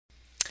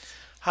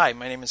Hi,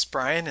 my name is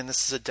Brian, and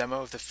this is a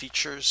demo of the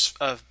features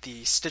of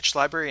the Stitch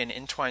library in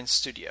Intwined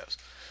Studios.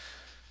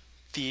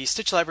 The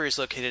Stitch library is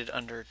located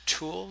under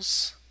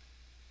Tools,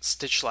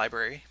 Stitch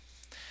Library,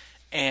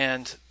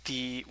 and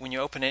when you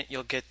open it,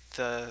 you'll get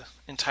the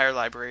entire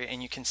library,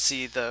 and you can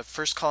see the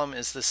first column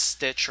is the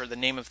stitch or the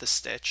name of the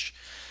stitch,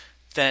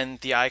 then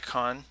the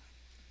icon,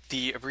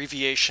 the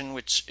abbreviation,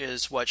 which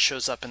is what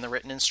shows up in the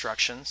written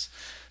instructions,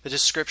 the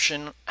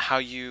description, how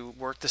you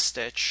work the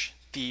stitch,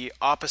 the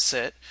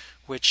opposite,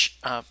 which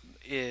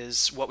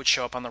is what would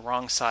show up on the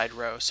wrong side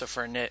row. So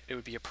for a knit, it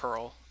would be a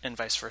purl, and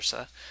vice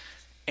versa.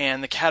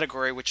 And the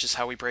category, which is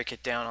how we break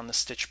it down on the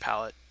stitch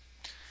palette.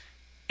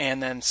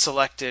 And then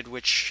selected,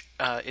 which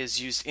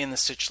is used in the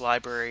stitch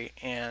library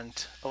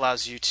and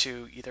allows you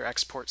to either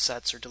export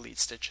sets or delete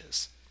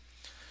stitches.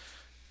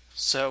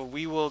 So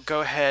we will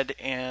go ahead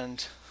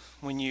and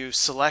when you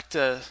select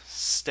a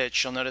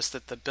stitch, you'll notice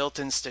that the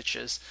built-in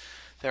stitches,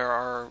 there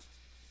are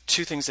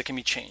two things that can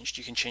be changed.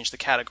 You can change the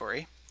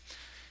category,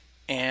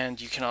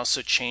 and you can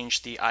also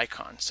change the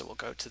icon. So we'll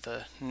go to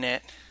the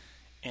knit,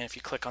 and if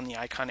you click on the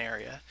icon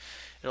area,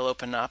 it'll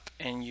open up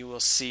and you will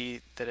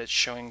see that it's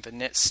showing the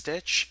knit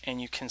stitch,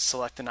 and you can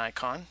select an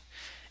icon.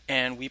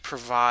 And we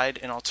provide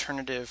an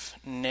alternative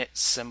knit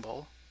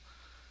symbol,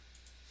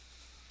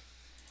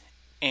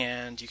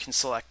 and you can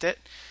select it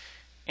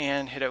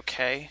and hit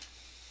OK.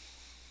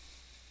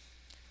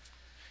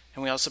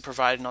 And we also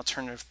provide an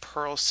alternative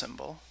purl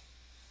symbol,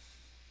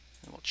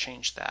 and we'll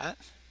change that.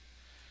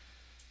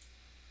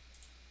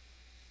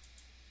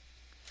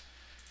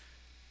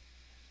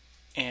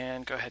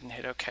 And go ahead and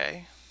hit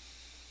OK.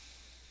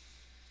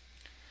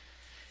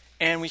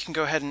 And we can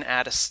go ahead and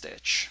add a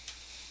stitch.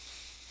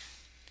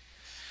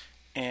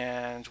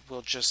 And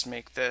we'll just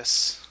make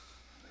this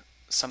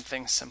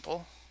something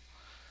simple.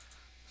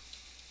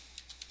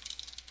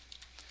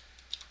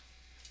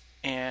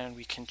 And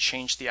we can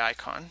change the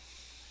icon.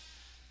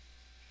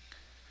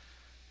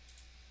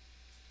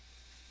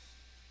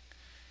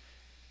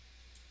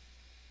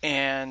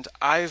 And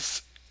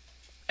I've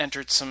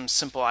entered some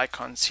simple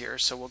icons here,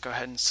 so we'll go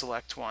ahead and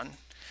select one.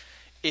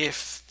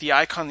 If the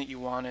icon that you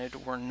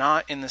wanted were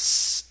not in the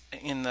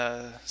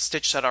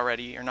stitch set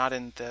already, or not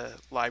in the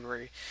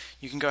library,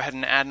 you can go ahead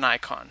and add an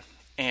icon.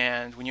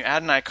 And when you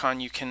add an icon,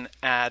 you can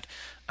add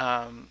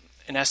an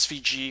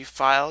SVG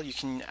file. You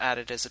can add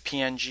it as a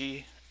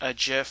PNG, a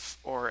GIF,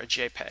 or a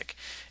JPEG.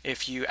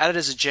 If you add it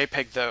as a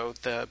JPEG, though,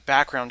 the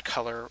background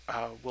color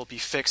will be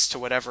fixed to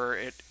whatever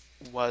it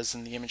was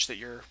in the image that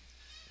you're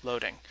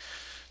loading.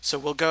 So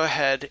we'll go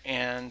ahead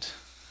and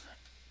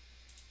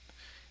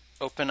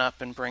open up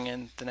and bring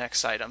in the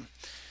next item.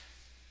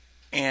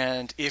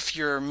 And if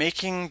you're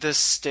making this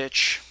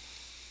stitch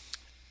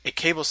a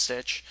cable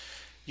stitch,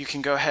 you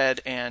can go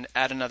ahead and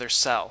add another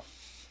cell.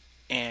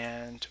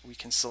 And we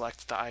can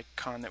select the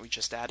icon that we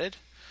just added.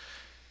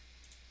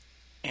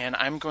 And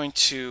I'm going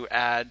to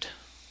add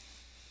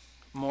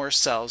more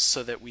cells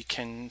so that we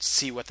can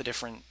see what the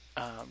different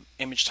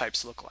image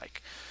types look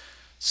like.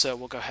 So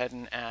we'll go ahead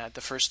and add, the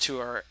first two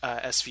are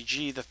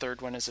SVG, the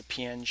third one is a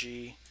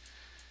PNG,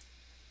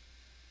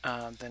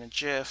 then a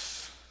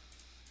GIF,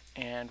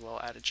 and we'll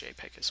add a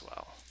JPEG as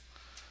well.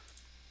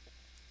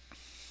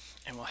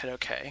 And we'll hit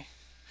OK.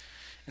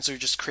 And so we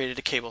just created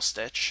a cable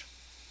stitch.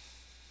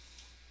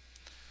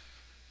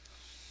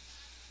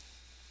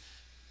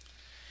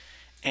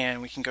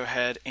 And we can go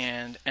ahead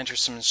and enter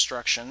some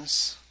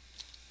instructions.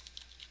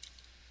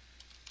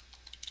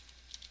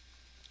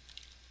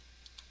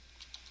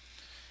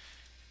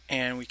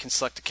 And we can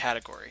select a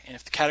category. And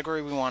if the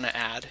category we want to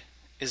add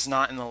is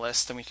not in the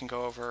list, then we can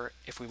go over,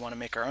 if we want to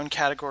make our own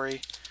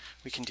category,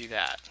 we can do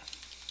that.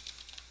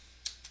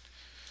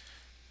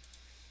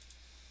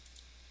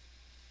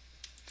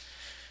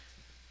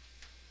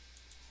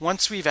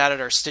 Once we've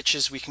added our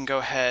stitches, we can go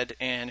ahead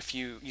and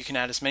you can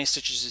add as many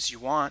stitches as you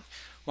want.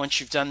 Once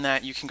you've done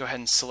that, you can go ahead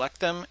and select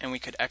them, and we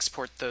could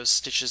export those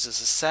stitches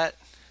as a set.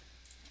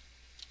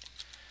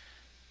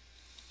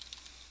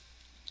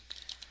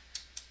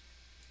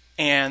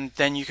 And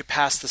then you could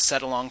pass the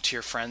set along to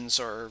your friends,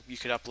 or you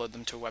could upload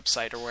them to a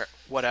website or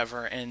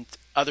whatever, and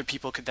other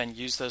people could then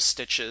use those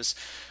stitches.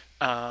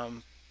 By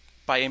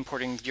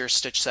importing your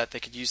stitch set, they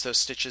could use those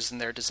stitches in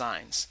their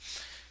designs.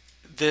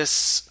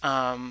 This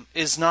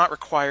is not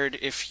required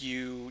if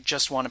you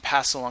just want to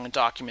pass along a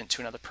document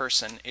to another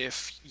person.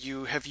 If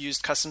you have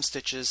used custom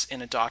stitches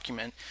in a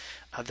document,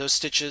 those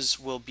stitches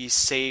will be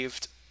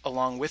saved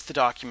along with the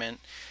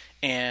document,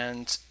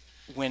 and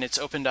when it's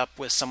opened up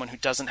with someone who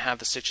doesn't have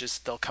the stitches,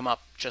 they'll come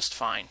up just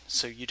fine.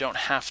 So you don't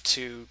have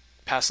to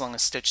pass along a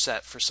stitch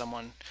set for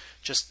someone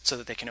just so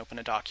that they can open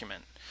a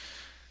document.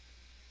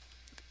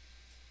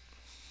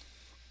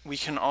 We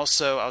can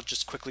also, I'll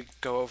just quickly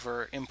go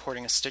over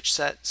importing a stitch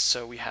set.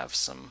 So we have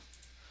some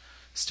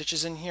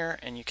stitches in here,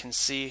 and you can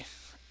see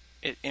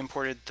it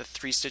imported the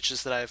 3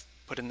 stitches that I've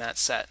put in that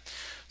set.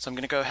 So I'm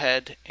going to go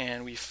ahead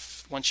and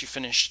once you've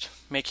finished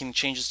making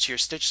changes to your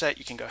stitch set,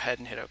 you can go ahead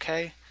and hit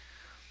OK.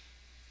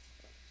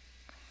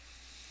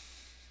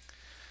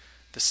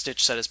 The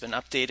stitch set has been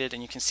updated,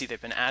 and you can see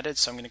they've been added.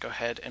 So I'm going to go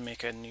ahead and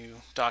make a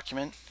new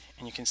document,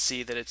 and you can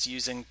see that it's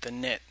using the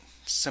knit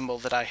symbol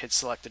that I had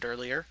selected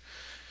earlier.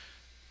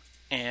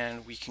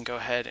 And we can go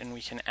ahead and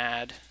we can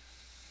add,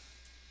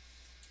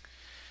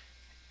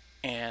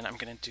 and I'm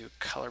going to do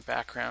color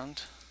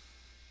background,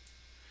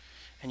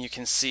 and you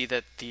can see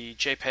that the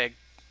JPEG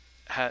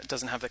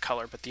doesn't have the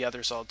color, but the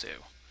others all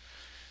do.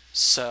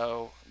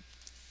 So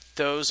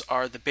those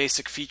are the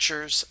basic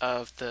features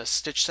of the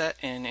stitch set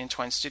in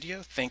Intwined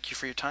Studio. Thank you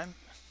for your time.